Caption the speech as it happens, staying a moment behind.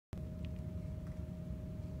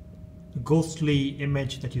ghostly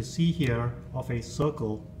image that you see here of a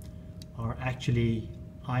circle are actually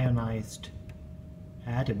ionized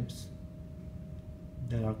atoms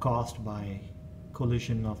that are caused by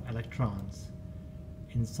collision of electrons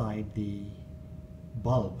inside the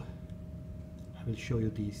bulb. I will show you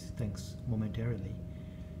these things momentarily,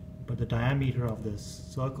 but the diameter of this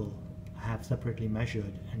circle I have separately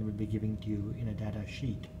measured and will be giving to you in a data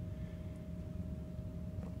sheet.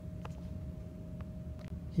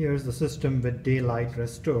 Here's the system with daylight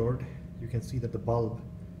restored. You can see that the bulb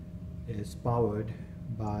is powered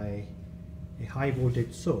by a high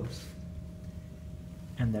voltage source,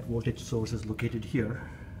 and that voltage source is located here.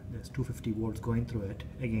 There's 250 volts going through it.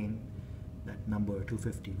 Again, that number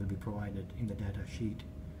 250 will be provided in the data sheet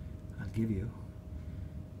I'll give you.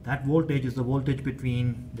 That voltage is the voltage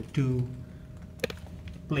between the two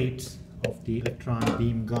plates of the electron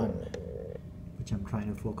beam gun, which I'm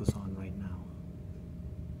trying to focus on right now.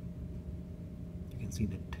 You can see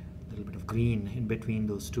that little bit of green in between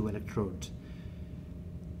those two electrodes.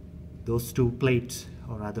 Those two plates,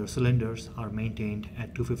 or rather cylinders, are maintained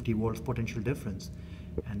at 250 volts potential difference,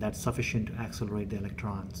 and that's sufficient to accelerate the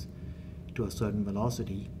electrons to a certain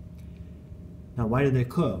velocity. Now, why do they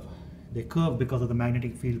curve? They curve because of the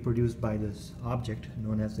magnetic field produced by this object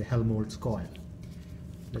known as the Helmholtz coil.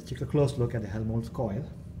 Let's take a close look at the Helmholtz coil.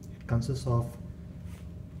 It consists of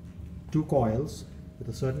two coils with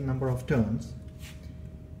a certain number of turns,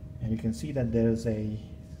 and you can see that there is a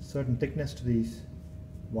certain thickness to these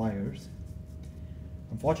wires.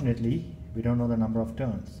 Unfortunately, we don't know the number of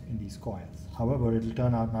turns in these coils. However, it will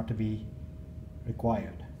turn out not to be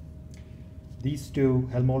required. These two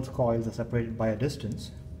Helmholtz coils are separated by a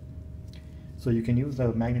distance, so you can use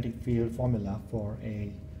the magnetic field formula for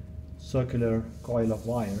a circular coil of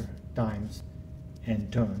wire times n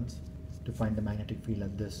turns to find the magnetic field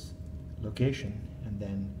at this location, and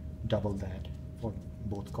then double that for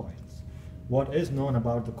both coils. What is known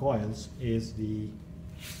about the coils is the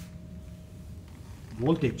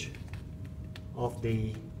voltage of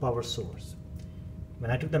the power source.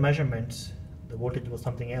 When I took the measurements, the voltage was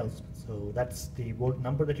something else, so that's the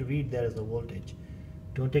number that you read there is the voltage.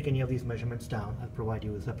 Don't take any of these measurements down. I'll provide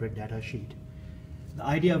you a separate data sheet. The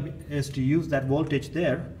idea is to use that voltage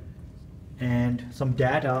there and some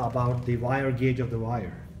data about the wire gauge of the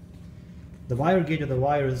wire. The wire gauge of the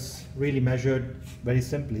wire is really measured very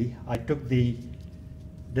simply. I took the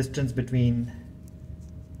distance between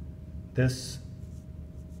this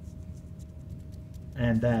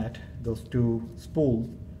and that, those two spool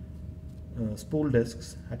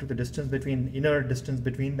discs. I took the distance between, inner distance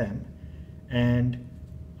between them, and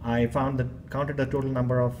I counted the total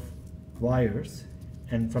number of wires,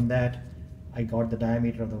 and from that I got the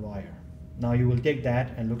diameter of the wire. Now you will take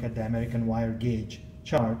that and look at the American wire gauge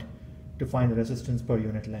chart to find the resistance per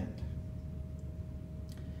unit length.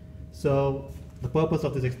 So the purpose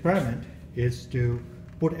of this experiment is to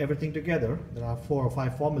put everything together. There are 4 or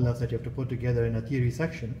 5 formulas that you have to put together in a theory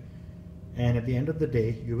section, and at the end of the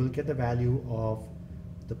day you will get the value of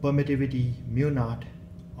the permittivity mu naught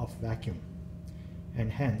of vacuum,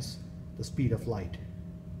 and hence the speed of light.